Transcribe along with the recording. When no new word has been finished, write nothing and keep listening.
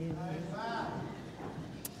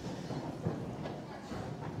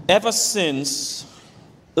Ever since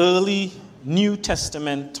early New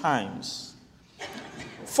Testament times,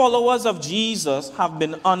 followers of Jesus have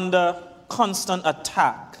been under constant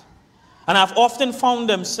attack and have often found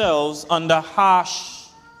themselves under harsh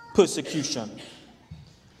persecution.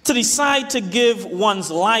 To decide to give one's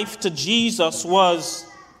life to Jesus was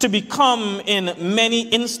to become, in many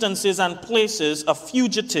instances and places, a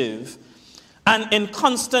fugitive and in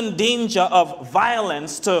constant danger of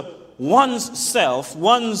violence to one's self,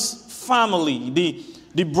 one's family,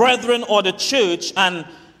 the brethren or the church, and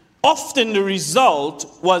often the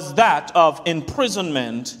result was that of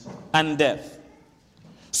imprisonment and death.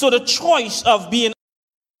 So the choice of being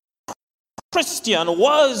a Christian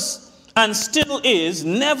was and still is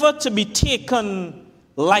never to be taken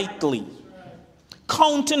lightly.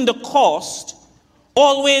 Counting the cost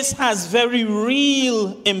always has very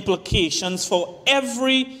real implications for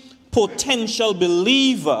every potential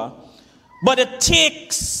believer, but it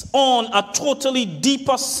takes on a totally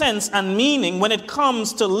deeper sense and meaning when it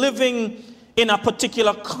comes to living in a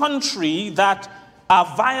particular country that are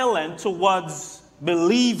violent towards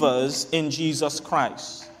believers in Jesus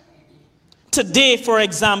Christ. Today, for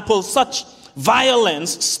example, such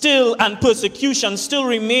violence still and persecution still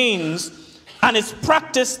remains and is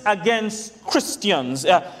practiced against Christians.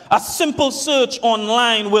 A simple search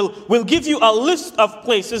online will give you a list of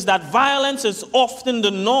places that violence is often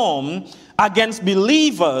the norm against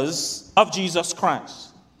believers of Jesus Christ.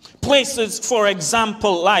 Places, for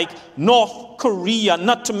example, like North Korea,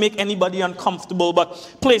 not to make anybody uncomfortable, but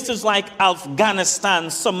places like Afghanistan,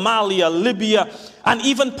 Somalia, Libya, and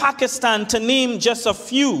even Pakistan, to name just a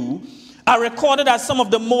few, are recorded as some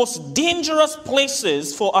of the most dangerous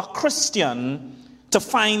places for a Christian to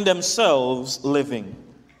find themselves living.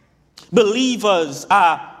 Believers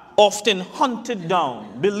are often hunted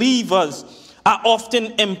down. Believers are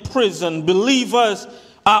often imprisoned. Believers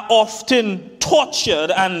are often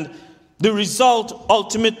tortured, and the result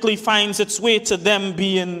ultimately finds its way to them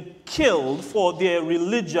being killed for their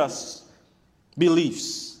religious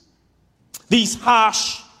beliefs. These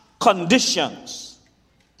harsh conditions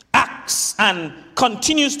acts and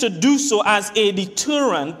continues to do so as a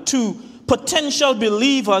deterrent to potential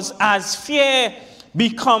believers as fear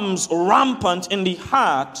becomes rampant in the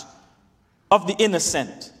heart of the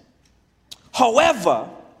innocent. However,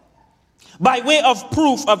 by way of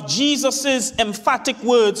proof of Jesus' emphatic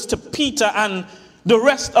words to Peter and the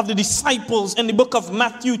rest of the disciples in the book of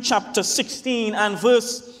Matthew chapter 16 and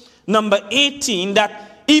verse number 18,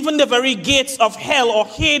 that even the very gates of hell or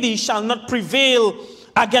Hades shall not prevail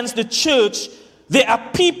against the church, there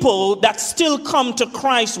are people that still come to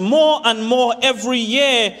Christ more and more every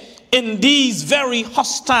year in these very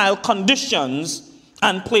hostile conditions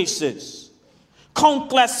and places.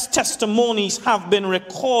 Countless testimonies have been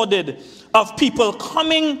recorded of people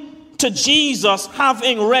coming to Jesus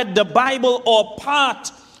having read the Bible or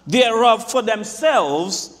part thereof for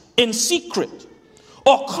themselves in secret,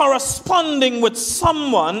 or corresponding with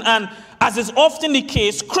someone, and as is often the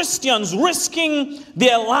case, Christians risking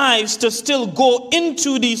their lives to still go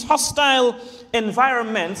into these hostile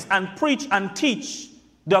environments and preach and teach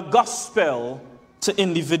the gospel to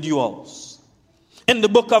individuals. In the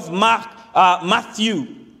book of Matthew,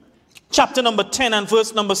 chapter number 10 and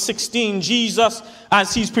verse number 16, Jesus,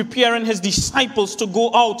 as he's preparing his disciples to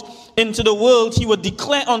go out into the world, he would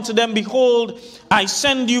declare unto them, "Behold, I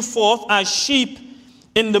send you forth as sheep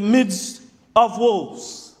in the midst of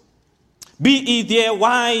wolves. Be ye there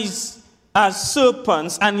wise as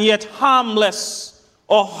serpents, and yet harmless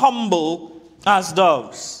or humble as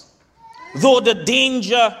doves." Though the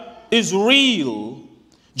danger is real,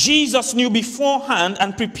 Jesus knew beforehand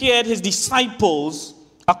and prepared his disciples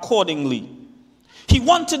accordingly. He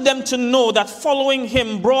wanted them to know that following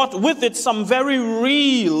him brought with it some very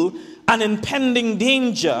real and impending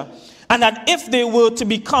danger, and that if they were to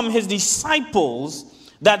become his disciples,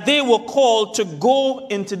 that they were called to go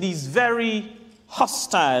into these very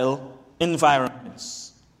hostile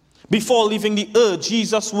environments. Before leaving the earth,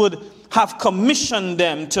 Jesus would have commissioned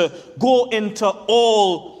them to go into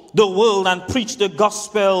all the world and preach the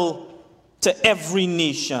gospel to every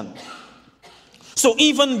nation. So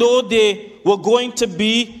even though they were going to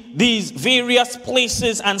be these various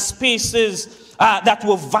places and spaces that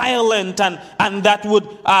were violent and that would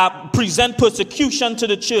present persecution to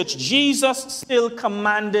the church, Jesus still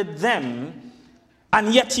commanded them,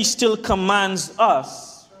 and yet he still commands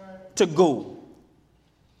us to go.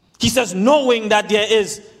 He says, knowing that there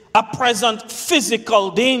is a present physical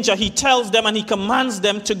danger, he tells them and he commands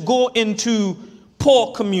them to go into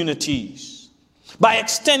poor communities. By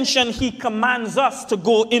extension, he commands us to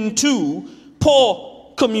go into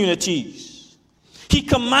poor communities. He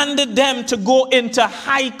commanded them to go into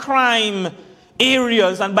high crime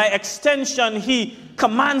areas, and by extension, he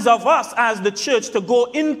commands of us as the church to go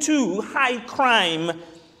into high crime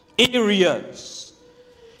areas.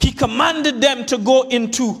 He commanded them to go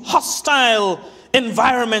into hostile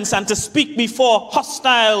environments and to speak before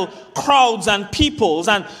hostile crowds and peoples,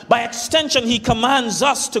 and by extension, he commands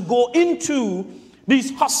us to go into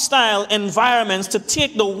these hostile environments to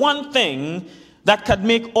take the one thing that could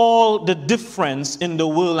make all the difference in the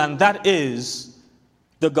world, and that is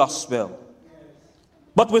the gospel.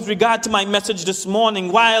 But with regard to my message this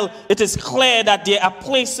morning, while it is clear that there are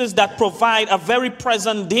places that provide a very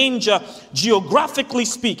present danger, geographically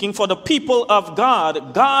speaking, for the people of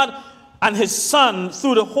God, God and his Son,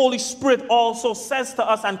 through the Holy Spirit, also says to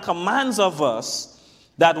us and commands of us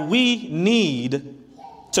that we need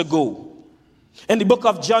to go. In the book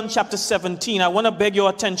of John chapter 17, I want to beg your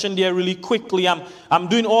attention there really quickly. I'm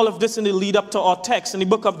doing all of this in the lead up to our text. In the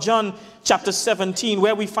book of John chapter 17,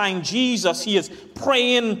 where we find Jesus, he is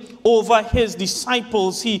praying over his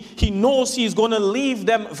disciples. He knows he is going to leave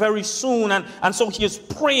them very soon. And so he is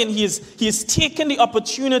praying. He is taking the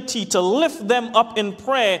opportunity to lift them up in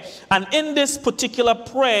prayer. And in this particular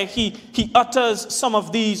prayer, he utters some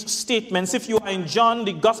of these statements. If you are in John,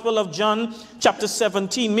 the Gospel of John chapter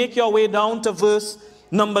 17, make your way down to verse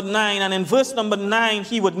number 9. And in verse number 9,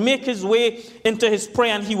 he would make his way into his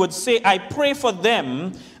prayer and he would say, I pray for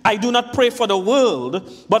them. I do not pray for the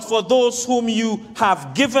world, but for those whom you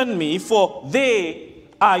have given me, for they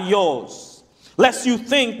are yours. Lest you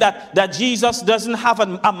think that Jesus doesn't have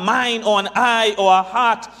a mind or an eye or a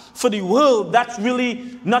heart for the world. That's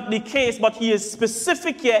really not the case, but he is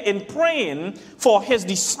specific here in praying for his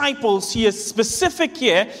disciples. He is specific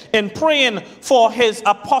here in praying for his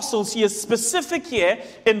apostles. He is specific here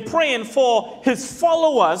in praying for his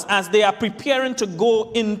followers as they are preparing to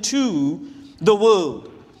go into the world.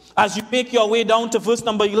 As you make your way down to verse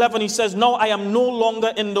number 11, he says, "Now I am no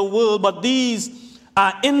longer in the world, but these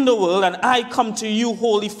are in the world, and I come to you,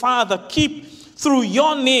 Holy Father. Keep through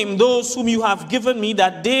your name those whom you have given me,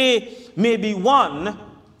 that they may be one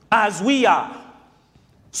as we are."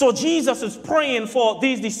 So Jesus is praying for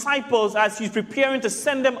these disciples as he's preparing to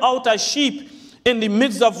send them out as sheep in the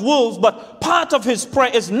midst of wolves. But part of his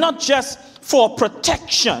prayer is not just for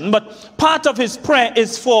protection, but part of his prayer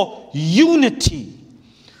is for unity.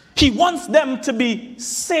 He wants them to be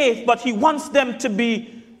safe, but he wants them to be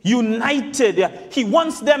united. He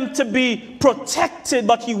wants them to be protected,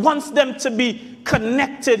 but he wants them to be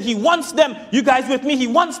connected. He wants them, you guys with me? He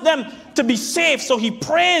wants them to be safe, so he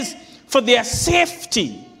prays for their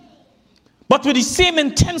safety. But with the same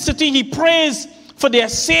intensity he prays for their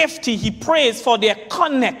safety, he prays for their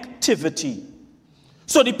connectivity.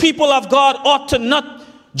 So the people of God ought to not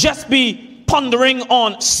just be pondering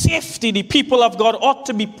on safety. The people of God ought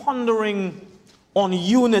to be pondering on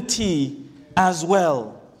unity as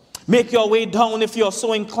well. Make your way down, if you're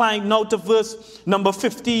so inclined, now to verse number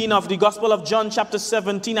 15 of the Gospel of John chapter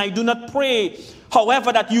 17. I do not pray,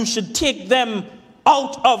 however, that you should take them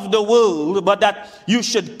out of the world, but that you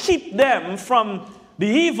should keep them from the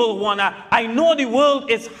evil one. I know the world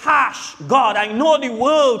is harsh, God. I know the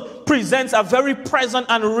world presents a very present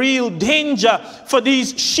and real danger for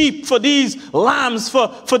these sheep, for these lambs,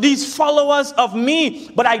 for these followers of me.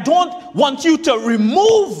 But I don't want you to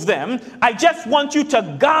remove them. I just want you to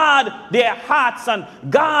guard their hearts and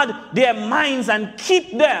guard their minds and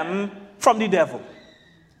keep them from the devil.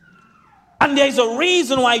 And there's a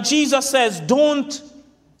reason why Jesus says, don't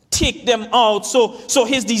take them out. So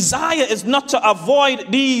his desire is not to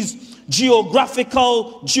avoid these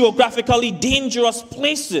geographically dangerous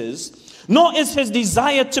places, nor is his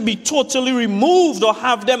desire to be totally removed or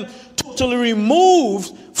have them totally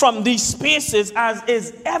removed from these spaces, as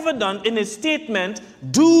is evident in his statement,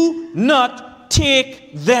 do not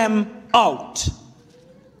take them out.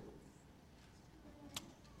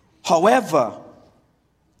 However,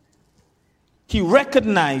 he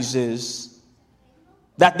recognizes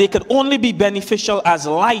that they could only be beneficial as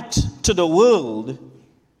light to the world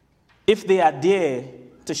if they are there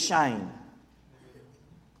to shine.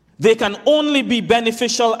 They can only be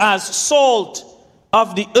beneficial as salt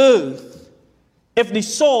of the earth if the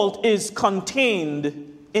salt is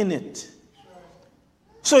contained in it.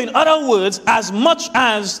 So in other words, as much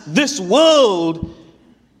as this world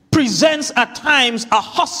presents at times a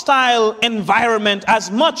hostile environment,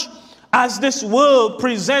 as much as this world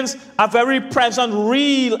presents a very present,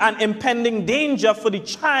 real, and impending danger for the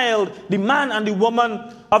child, the man and the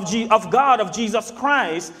woman of God, of Jesus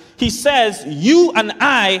Christ, he says, you and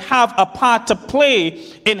I have a part to play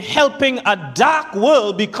in helping a dark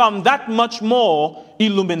world become that much more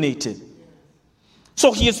illuminated.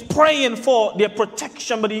 So he is praying for their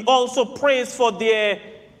protection, but he also prays for their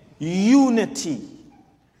unity.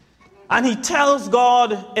 And he tells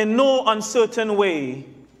God in no uncertain way,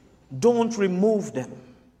 don't remove them.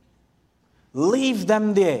 Leave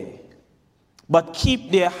them there. But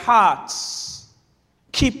keep their hearts,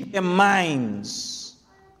 keep their minds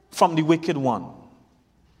from the wicked one.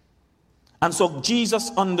 And so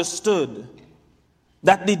Jesus understood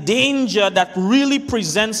that the danger that really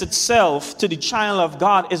presents itself to the child of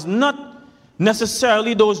God is not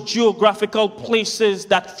necessarily those geographical places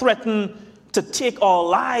that threaten to take our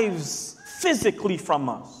lives physically from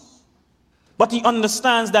us. But he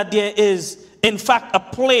understands that there is, in fact, a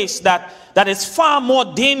place that is far more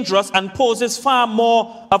dangerous and poses far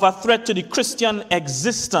more of a threat to the Christian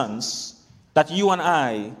existence that you and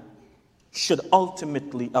I should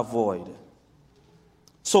ultimately avoid.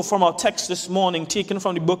 So from our text this morning, taken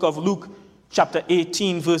from the book of Luke, chapter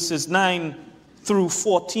 18, verses 9 through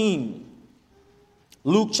 14.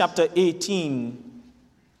 Luke chapter 18,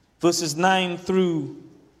 verses 9 through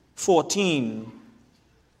 14.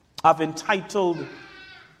 I've entitled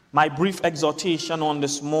my brief exhortation on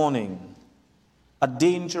this morning, A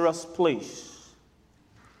Dangerous Place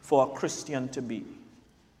for a Christian to Be.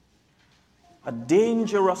 A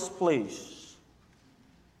dangerous place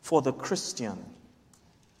for the Christian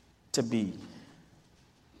to be.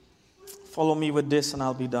 Follow me with this and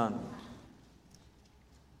I'll be done.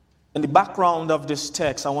 In the background of this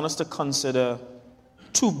text, I want us to consider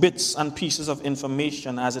two bits and pieces of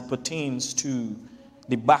information as it pertains to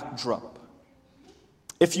the backdrop.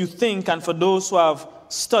 If you think, and for those who have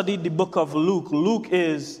studied the book of Luke, Luke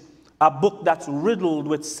is a book that's riddled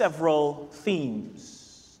with several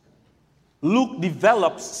themes. Luke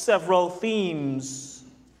develops several themes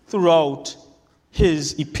throughout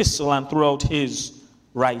his epistle and throughout his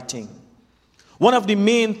writing. One of the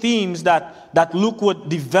main themes that Luke would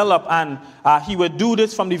develop, and he would do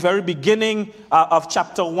this from the very beginning of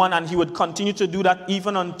chapter 1, and he would continue to do that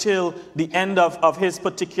even until the end of his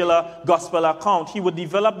particular gospel account. He would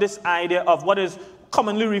develop this idea of what is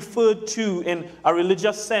commonly referred to in a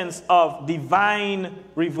religious sense of divine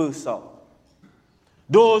reversal.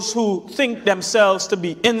 Those who think themselves to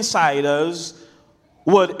be insiders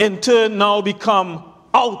would in turn now become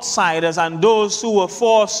outsiders, and those who were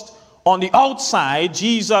forced on the outside,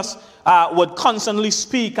 Jesus would constantly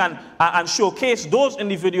speak and showcase those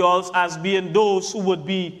individuals as being those who would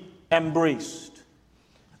be embraced.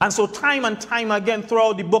 And so time and time again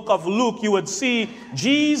throughout the book of Luke, you would see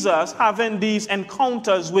Jesus having these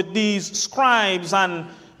encounters with these scribes and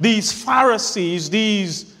these Pharisees,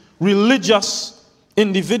 these religious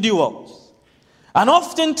individuals. And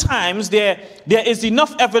oftentimes there is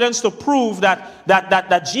enough evidence to prove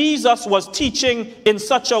that Jesus was teaching in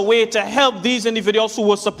such a way to help these individuals who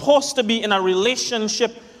were supposed to be in a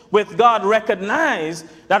relationship with God recognize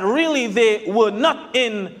that really they were not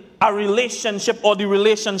in a relationship or the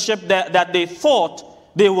relationship that they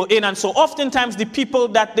thought they were in. And so oftentimes the people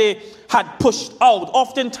that they had pushed out,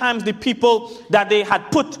 oftentimes the people that they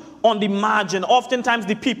had put on the margin, oftentimes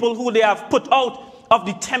the people who they have put out of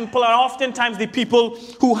the temple are oftentimes the people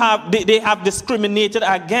who they have discriminated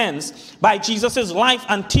against by Jesus' life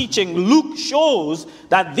and teaching. Luke shows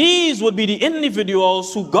that these would be the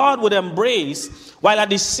individuals who God would embrace, while at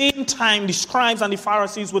the same time the scribes and the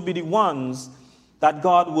Pharisees would be the ones that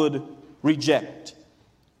God would reject.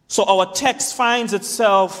 So our text finds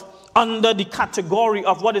itself under the category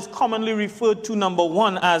of what is commonly referred to, number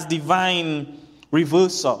one, as divine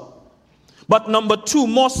reversal. But number two,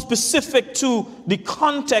 more specific to the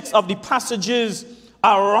context of the passages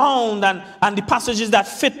around and the passages that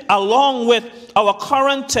fit along with our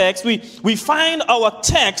current text, we find our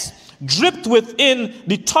text dripped within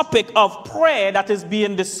the topic of prayer that is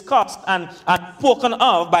being discussed and spoken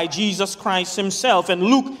of by Jesus Christ himself. In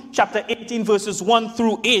Luke chapter 18 verses 1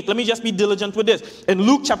 through 8, let me just be diligent with this. In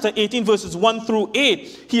Luke chapter 18 verses 1 through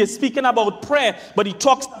 8, he is speaking about prayer, but he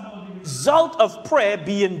talks about the result of prayer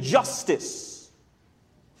being justice.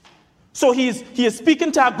 So he is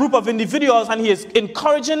speaking to a group of individuals, and he is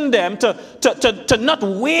encouraging them to not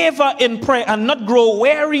waver in prayer and not grow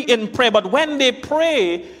weary in prayer. But when they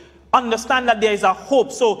pray, understand that there is a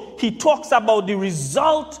hope. So he talks about the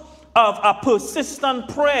result of a persistent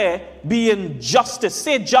prayer being justice.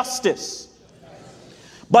 Say justice.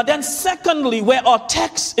 But then secondly, where our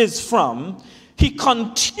text is from, he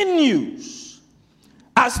continues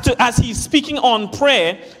as he's speaking on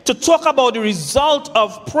prayer to talk about the result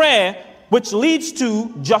of prayer, which leads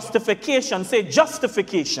to justification. Say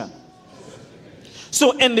justification.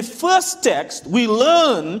 So in the first text, we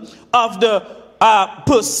learn of the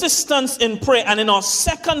persistence in prayer. And in our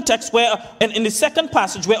second text, and in the second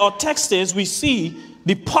passage where our text is, we see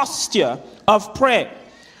the posture of prayer.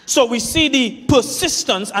 So we see the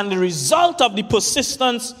persistence and the result of the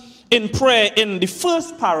persistence in prayer in the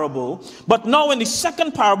first parable. But now in the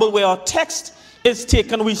second parable where our text is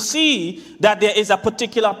taken, we see that there is a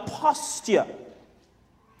particular posture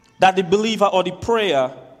that the believer or the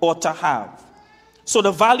prayer ought to have. So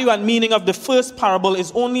the value and meaning of the first parable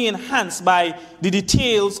is only enhanced by the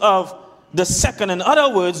details of the second. In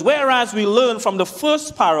other words, whereas we learn from the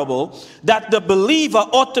first parable that the believer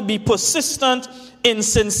ought to be persistent in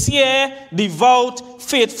sincere, devout,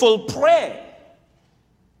 faithful prayer,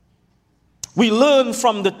 we learn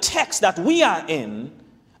from the text that we are in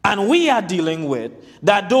and we are dealing with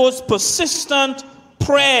that those persistent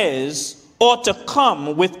prayers ought to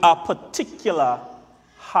come with a particular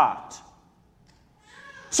heart.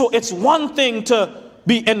 So it's one thing to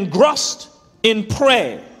be engrossed in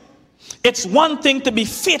prayer. It's one thing to be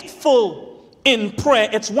faithful in prayer.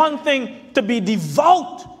 It's one thing to be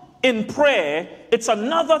devout in prayer. It's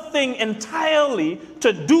another thing entirely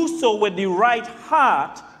to do so with the right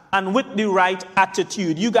heart and with the right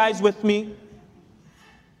attitude. You guys with me?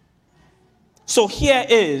 So here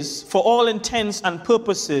is, for all intents and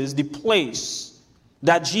purposes, the place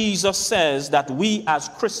that Jesus says that we as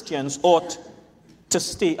Christians ought to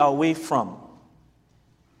stay away from.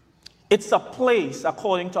 It's a place,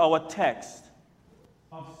 according to our text,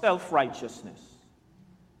 of self-righteousness.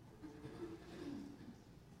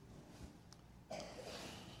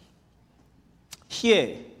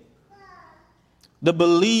 Here, the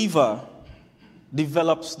believer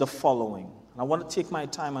develops the following. I want to take my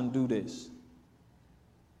time and do this.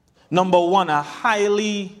 Number one, a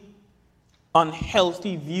highly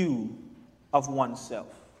unhealthy view of oneself.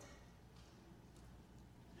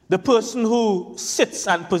 The person who sits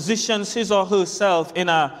and positions his or herself in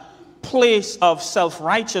a place of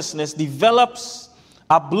self-righteousness develops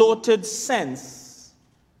a bloated sense,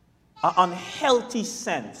 an unhealthy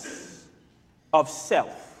sense of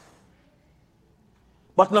self.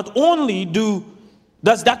 But not only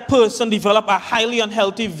does that person develop a highly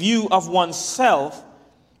unhealthy view of oneself,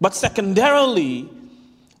 but secondarily,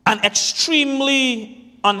 an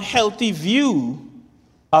extremely unhealthy view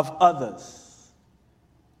of others.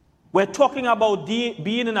 We're talking about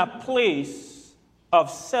being in a place of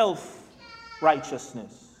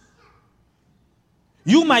self-righteousness.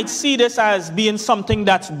 You might see this as being something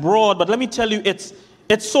that's broad, but let me tell you, it's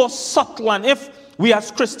so subtle, and if we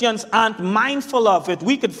as Christians aren't mindful of it,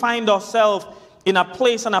 we could find ourselves in a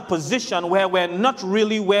place and a position where we're not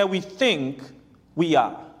really where we think we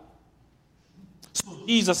are. So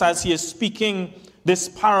Jesus, as he is speaking this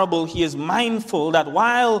parable, he is mindful that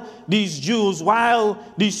while these Jews, while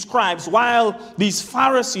these scribes, while these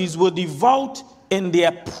Pharisees were devout in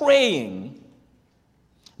their praying,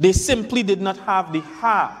 they simply did not have the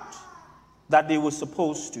heart that they were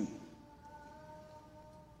supposed to.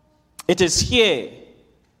 It is here,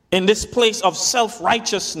 in this place of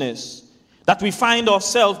self-righteousness, that we find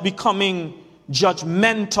ourselves becoming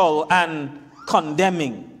judgmental and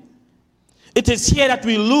condemning. It is here that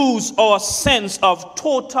we lose our sense of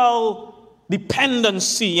total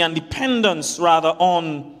dependency and dependence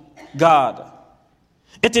on God.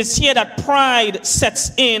 It is here that pride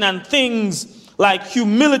sets in and things like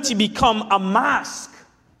humility become a mask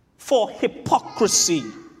for hypocrisy.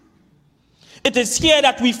 It is here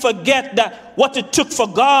that we forget that what it took for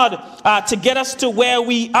God to get us to where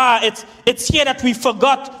we are. It's here that we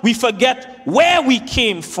forget where we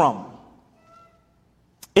came from.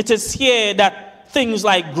 It is here that things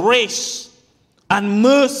like grace and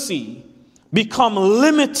mercy become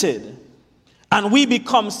limited, and we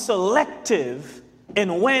become selective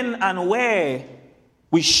in when and where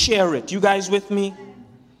we share it. You guys with me?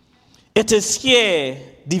 It is here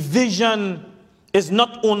division is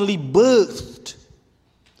not only birthed,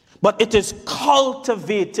 but it is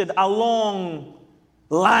cultivated along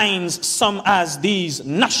lines, some as these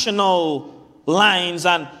national lines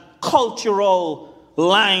and cultural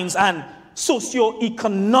lines and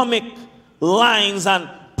socio-economic lines and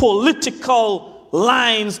political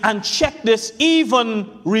lines, and check this,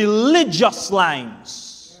 even religious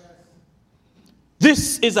lines.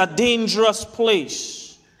 This is a dangerous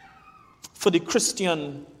place for the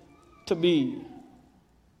Christian to be.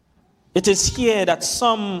 It is here that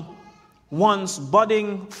some once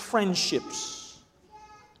budding friendships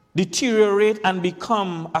deteriorate and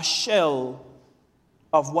become a shell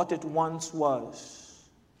of what it once was.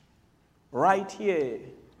 Right here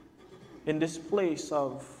in this place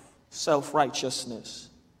of self-righteousness.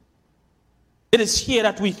 It is here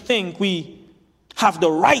that we think we have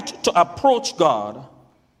the right to approach God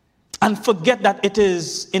and forget that it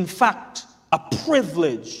is, in fact, a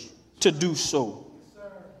privilege to do so.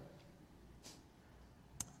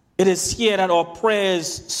 It is here that our prayers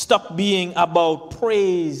stop being about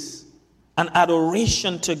praise and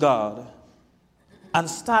adoration to God and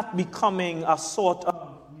start becoming a sort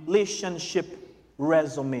of relationship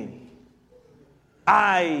resume.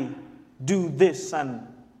 I do this and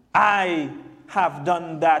I have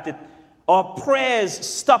done that. Our prayers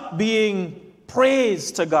stop being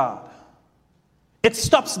praise to God. It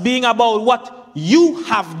stops being about what you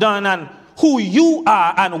have done and who you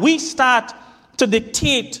are, and we start to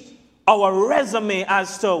dictate our resume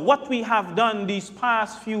as to what we have done these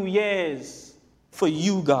past few years for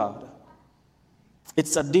you, God.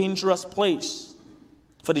 It's a dangerous place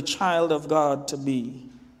for the child of God to be.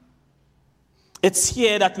 It's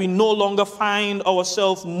here that we no longer find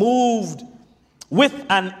ourselves moved with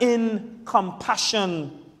and in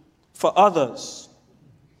compassion for others.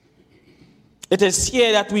 It is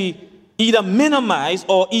here that we either minimize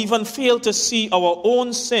or even fail to see our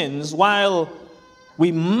own sins while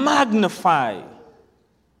we magnify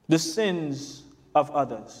the sins of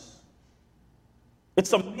others.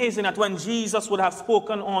 It's amazing that when Jesus would have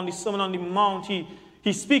spoken on the Sermon on the Mount,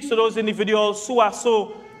 he speaks to those individuals who are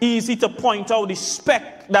so easy to point out the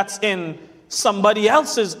speck that's in somebody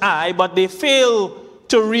else's eye, but they fail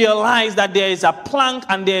to realize that there is a plank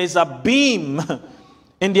and there is a beam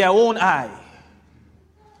in their own eye.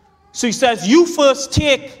 So he says, you first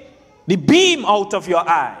take the beam out of your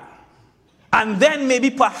eye, and then maybe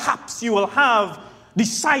perhaps you will have the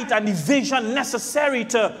sight and the vision necessary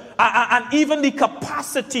to, and even the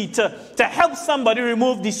capacity to help somebody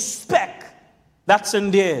remove the speck that's in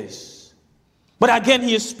theirs. But again,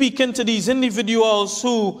 he is speaking to these individuals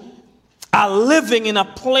who are living in a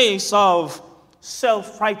place of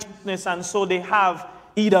self-righteousness, and so they have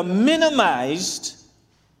either minimized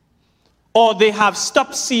or they have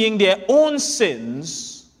stopped seeing their own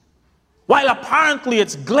sins, while apparently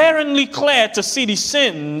it's glaringly clear to see the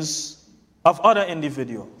sins of other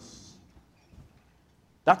individuals.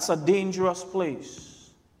 That's a dangerous place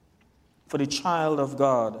for the child of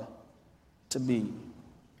God to be.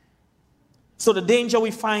 So the danger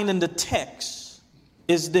we find in the text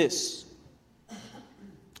is this.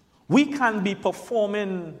 We can be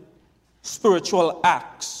performing spiritual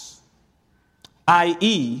acts,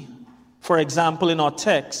 i.e., for example, in our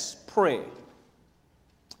text, pray,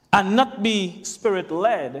 and not be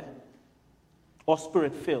spirit-led or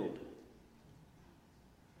spirit-filled.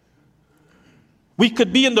 We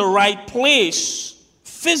could be in the right place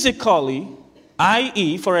physically,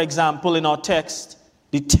 i.e., for example, in our text,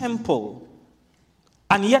 the temple,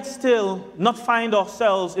 and yet still not find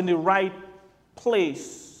ourselves in the right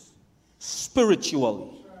place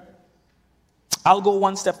spiritually. I'll go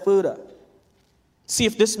one step further. See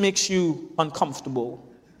if this makes you uncomfortable.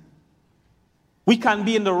 We can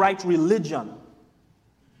be in the right religion,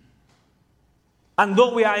 and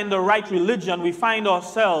though we are in the right religion, we find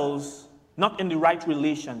ourselves not in the right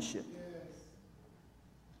relationship.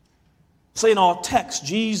 So in our text,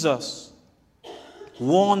 Jesus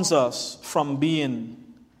warns us from being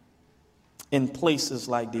in places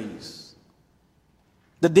like these.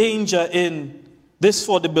 The danger in this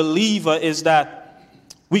for the believer is that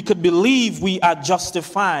we could believe we are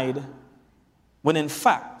justified when in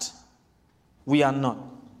fact we are not.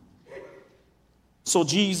 So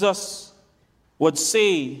Jesus would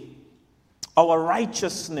say our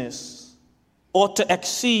righteousness ought to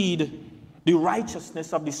exceed the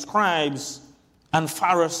righteousness of the scribes and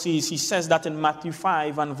Pharisees. He says that in Matthew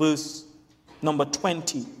 5 and verse number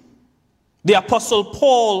 20. The Apostle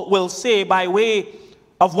Paul will say by way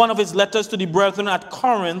of one of his letters to the brethren at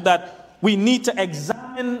Corinth that we need to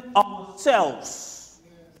examine ourselves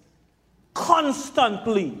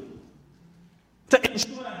constantly to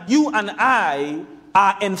ensure that you and I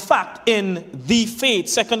are in fact in the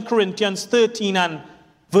faith. 2 Corinthians 13 and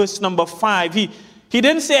verse number 5. He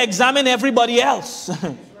didn't say examine everybody else.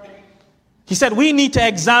 He said we need to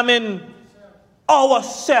examine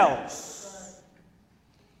ourselves.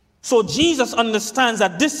 So Jesus understands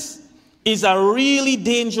that this is a really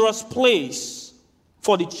dangerous place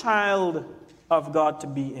for the child of God to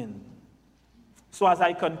be in. So as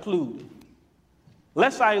I conclude,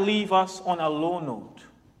 lest I leave us on a low note,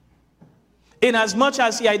 inasmuch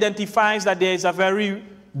as he identifies that there is a very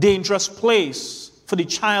dangerous place for the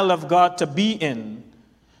child of God to be in,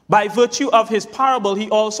 By virtue of his parable, he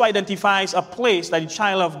also identifies a place that the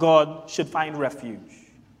child of God should find refuge.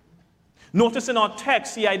 Notice in our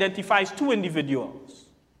text, he identifies two individuals.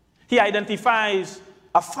 He identifies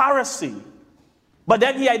a Pharisee, but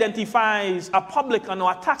then he identifies a publican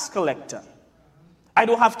or a tax collector. I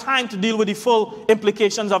don't have time to deal with the full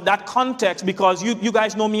implications of that context because you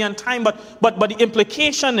guys know me on time, but the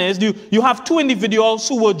implication is you have two individuals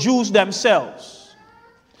who were Jews themselves.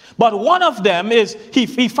 But one of them is,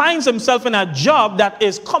 he finds himself in a job that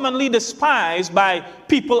is commonly despised by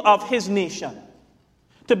people of his nation.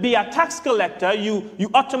 To be a tax collector, you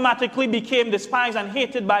automatically became despised and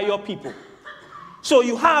hated by your people. So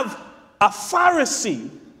you have a Pharisee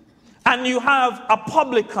and you have a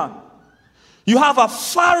publican. You have a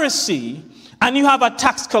Pharisee and you have a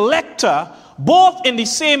tax collector, both in the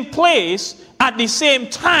same place at the same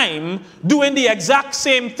time, doing the exact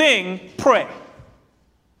same thing, pray.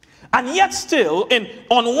 And yet still,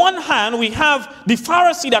 on one hand, we have the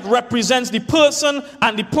Pharisee that represents the person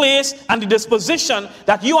and the place and the disposition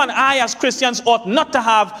that you and I as Christians ought not to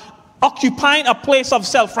have, occupying a place of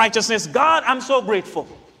self-righteousness. God, I'm so grateful.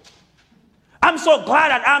 I'm so glad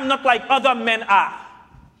that I'm not like other men are.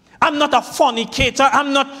 I'm not a fornicator.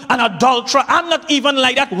 I'm not an adulterer. I'm not even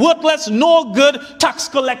like that worthless, no good tax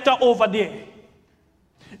collector over there.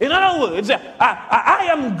 In other words, I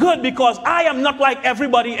am good because I am not like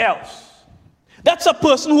everybody else. That's a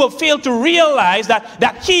person who will fail to realize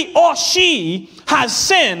that he or she has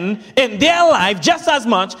sin in their life just as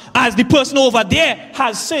much as the person over there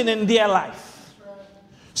has sin in their life.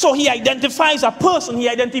 So he identifies a person, he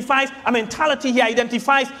identifies a mentality, he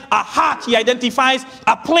identifies a heart, he identifies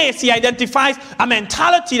a place, he identifies a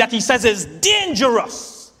mentality that he says is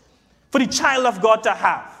dangerous for the child of God to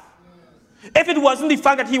have. If it wasn't the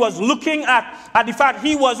fact that he was looking at the fact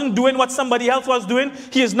he wasn't doing what somebody else was doing,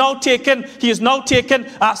 he is now taken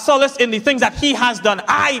solace in the things that he has done.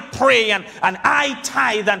 I pray and I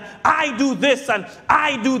tithe and I do this and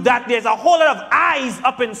I do that. There's a whole lot of I's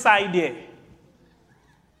up inside there.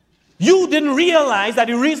 You didn't realize that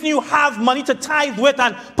the reason you have money to tithe with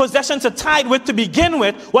and possession to tithe with to begin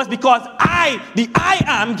with was because I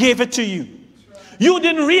am, gave it to you. You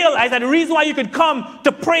didn't realize that the reason why you could come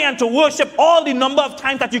to pray and to worship all the number of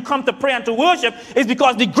times that you come to pray and to worship is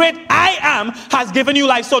because the great I am has given you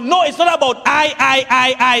life. So no, it's not about I.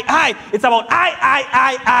 It's about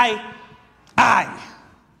I.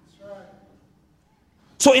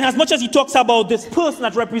 So in as much as he talks about this person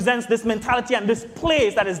that represents this mentality and this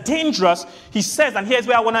place that is dangerous, he says, and here's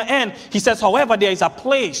where I want to end, he says, however, there is a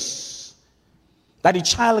place that the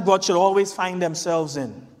child of God should always find themselves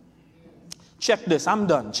in. Check this. I'm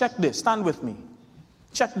done. Check this. Stand with me.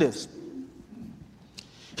 Check this.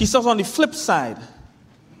 He says on the flip side,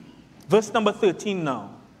 verse number 13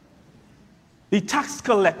 now, the tax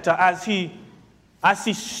collector, as he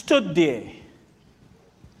stood there,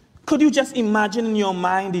 could you just imagine in your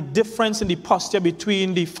mind the difference in the posture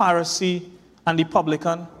between the Pharisee and the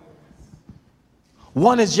publican?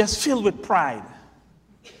 One is just filled with pride.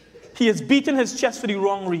 He is beating his chest for the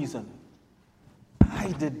wrong reason.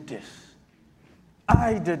 I did this.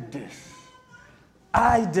 I did this.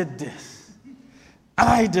 I did this.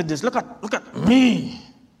 I did this. Look at me.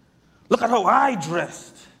 Look at how I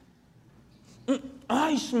dressed.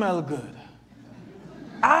 I smell good.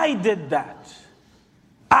 I did that.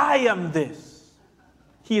 I am this.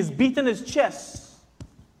 He is beating his chest,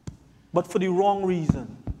 but for the wrong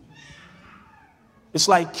reason. It's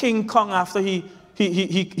like King Kong after he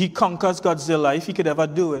conquers Godzilla, if he could ever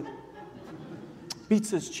do it.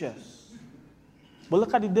 Beats his chest. But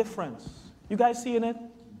look at the difference. You guys seeing it?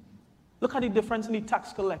 Look at the difference in the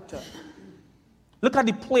tax collector. Look at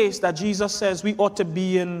the place that Jesus says we ought to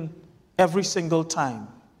be in every single time.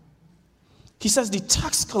 He says the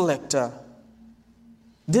tax collector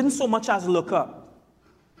didn't so much as look up.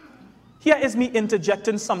 Here is me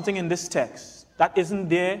interjecting something in this text that isn't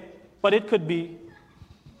there, but it could be.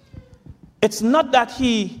 It's not that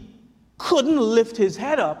he couldn't lift his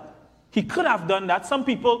head up. He could have done that. Some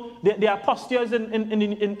people, there are postures in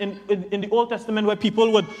the Old Testament where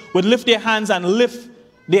people would lift their hands and lift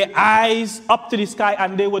their eyes up to the sky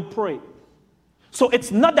and they would pray. So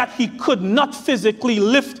it's not that he could not physically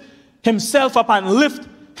lift himself up and lift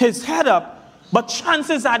his head up, but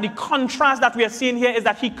chances are the contrast that we are seeing here is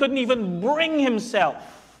that he couldn't even bring himself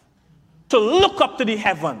to look up to the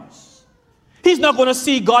heavens. He's not going to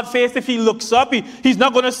see God's face if he looks up. He's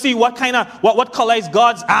not going to see what color is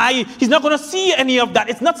God's eye. He's not going to see any of that.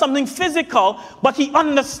 It's not something physical, but he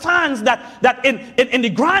understands that in the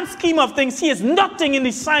grand scheme of things, he is nothing in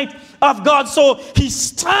the sight of God. So he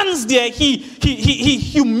stands there. He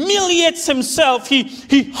humiliates himself.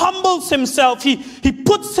 He humbles himself. He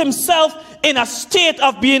puts himself in a state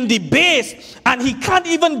of being debased, and he can't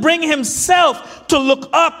even bring himself to look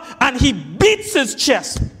up, and he beats his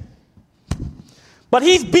chest. But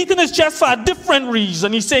he's beating his chest for a different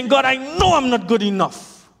reason. He's saying, God, I know I'm not good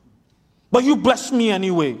enough, but you bless me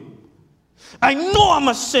anyway. I know I'm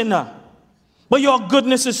a sinner, but your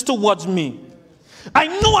goodness is towards me. I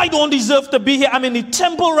know I don't deserve to be here. I'm in the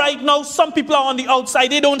temple right now. Some people are on the outside.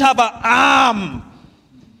 They don't have an arm.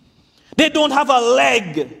 They don't have a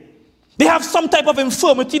leg. They have some type of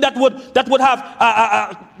infirmity that would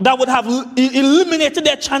have eliminated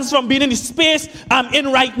their chance from being in the space I'm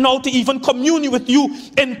in right now to even commune with you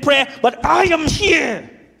in prayer. But I am here.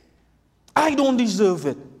 I don't deserve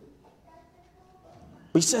it.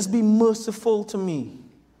 But he says, be merciful to me.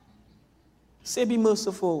 Say, be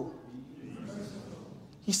merciful.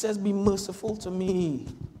 He says, be merciful to me.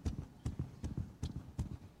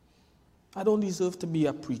 I don't deserve to be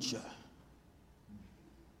a preacher.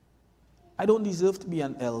 I don't deserve to be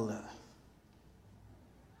an elder.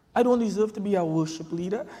 I don't deserve to be a worship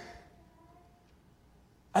leader.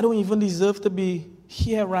 I don't even deserve to be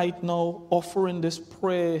here right now offering this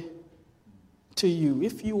prayer to you.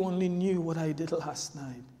 If you only knew what I did last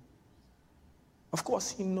night. Of course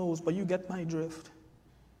he knows, but you get my drift.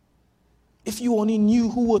 If you only knew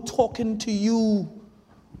who were talking to you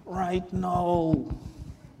right now.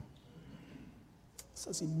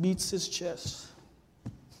 Says he beats his chest.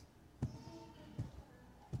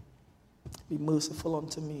 Be merciful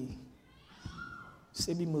unto me.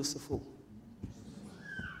 Say, be merciful.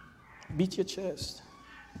 Beat your chest.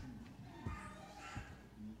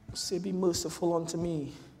 Say, be merciful unto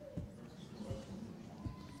me.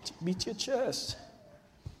 Beat your chest.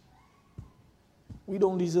 We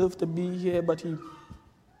don't deserve to be here, but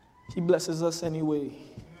he blesses us anyway.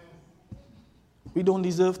 We don't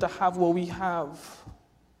deserve to have what we have,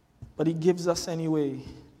 but he gives us anyway.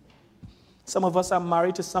 Some of us are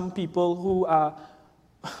married to some people who are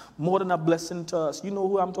more than a blessing to us. You know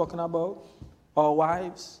who I'm talking about? Our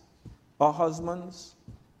wives, our husbands.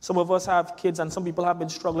 Some of us have kids, and some people have been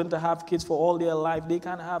struggling to have kids for all their life. They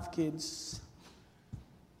can't have kids.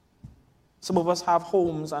 Some of us have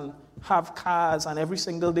homes and have cars, and every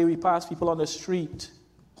single day we pass people on the street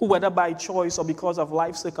who, whether by choice or because of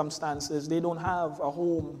life circumstances, they don't have a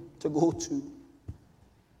home to go to.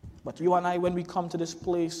 But you and I, when we come to this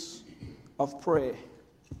place of prayer,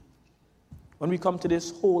 when we come to this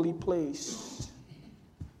holy place,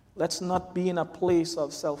 let's not be in a place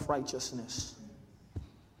of self-righteousness.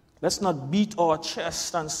 Let's not beat our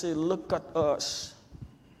chest and say, look at us.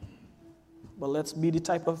 But let's be the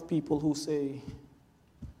type of people who say,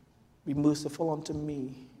 be merciful unto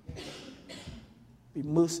me. Be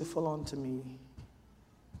merciful unto me.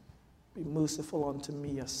 Be merciful unto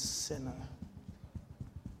me, a sinner.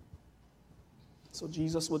 So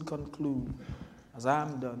Jesus would conclude, as I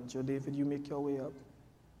am done. Joe David, you make your way up.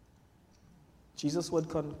 Jesus would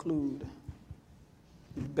conclude,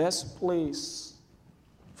 the best place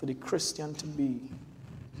for the Christian to be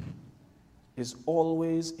is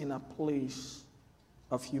always in a place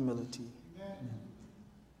of humility. Amen.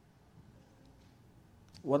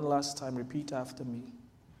 One last time, repeat after me.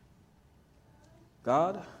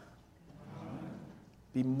 God,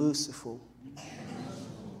 be merciful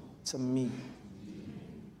to me,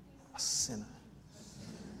 a sinner.